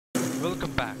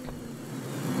Welcome back.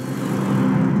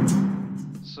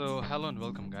 So hello and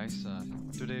welcome guys.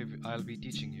 Today I'll be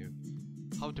teaching you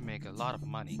how to make a lot of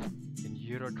money in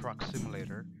Euro Truck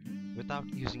Simulator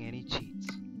without using any cheats.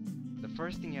 The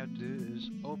first thing you have to do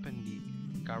is open the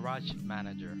Garage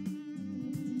Manager.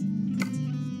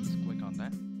 Let's click on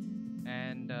that.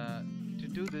 And to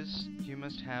do this, you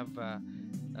must have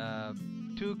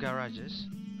two garages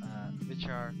which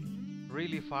are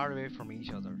really far away from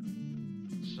each other.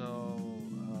 So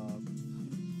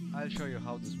I'll show you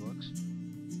how this works.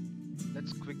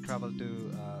 Let's quick travel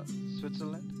to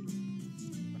Switzerland.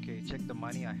 Okay, check the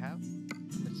money I have.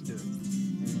 Let's do it.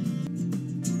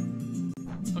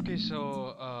 Okay,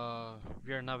 so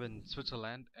we are now in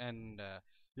Switzerland, and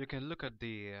you can look at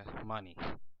the money.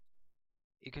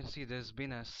 You can see there's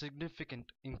been a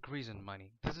significant increase in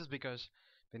money. This is because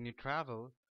when you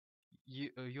travel,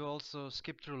 you also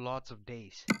skip through lots of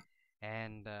days,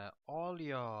 and all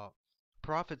your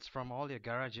profits from all your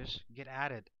garages get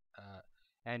added,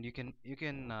 and you can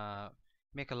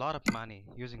make a lot of money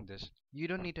using this. You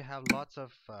don't need to have lots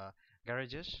of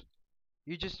garages.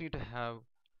 You just need to have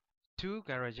two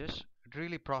garages,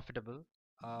 really profitable.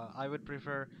 I would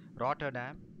prefer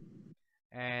Rotterdam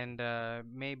and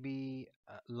maybe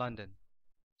London,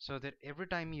 so that every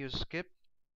time you skip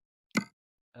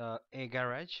a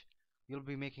garage, you'll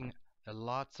be making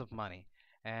lots of money,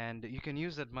 and you can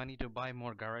use that money to buy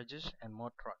more garages and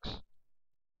more trucks.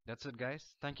 That's it, guys.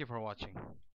 Thank you for watching.